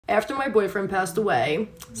After my boyfriend passed away,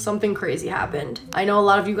 something crazy happened. I know a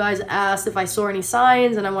lot of you guys asked if I saw any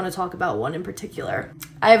signs, and I want to talk about one in particular.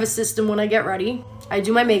 I have a system when I get ready. I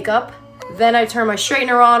do my makeup, then I turn my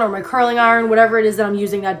straightener on or my curling iron, whatever it is that I'm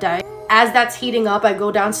using that day. As that's heating up, I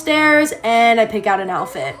go downstairs and I pick out an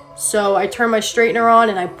outfit. So I turn my straightener on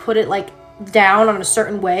and I put it like down on a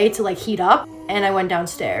certain way to like heat up, and I went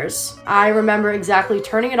downstairs. I remember exactly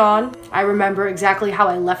turning it on. I remember exactly how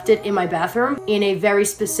I left it in my bathroom in a very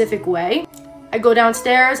specific way. I go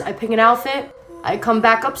downstairs, I pick an outfit, I come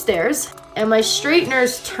back upstairs, and my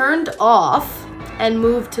straighteners turned off and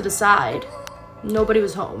moved to the side. Nobody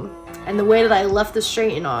was home. And the way that I left the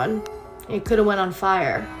straighten on, it could have went on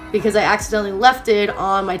fire because I accidentally left it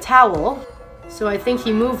on my towel. So I think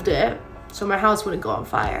he moved it so my house wouldn't go on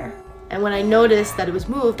fire. And when I noticed that it was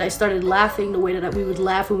moved, I started laughing the way that we would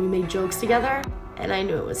laugh when we made jokes together, and I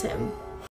knew it was him.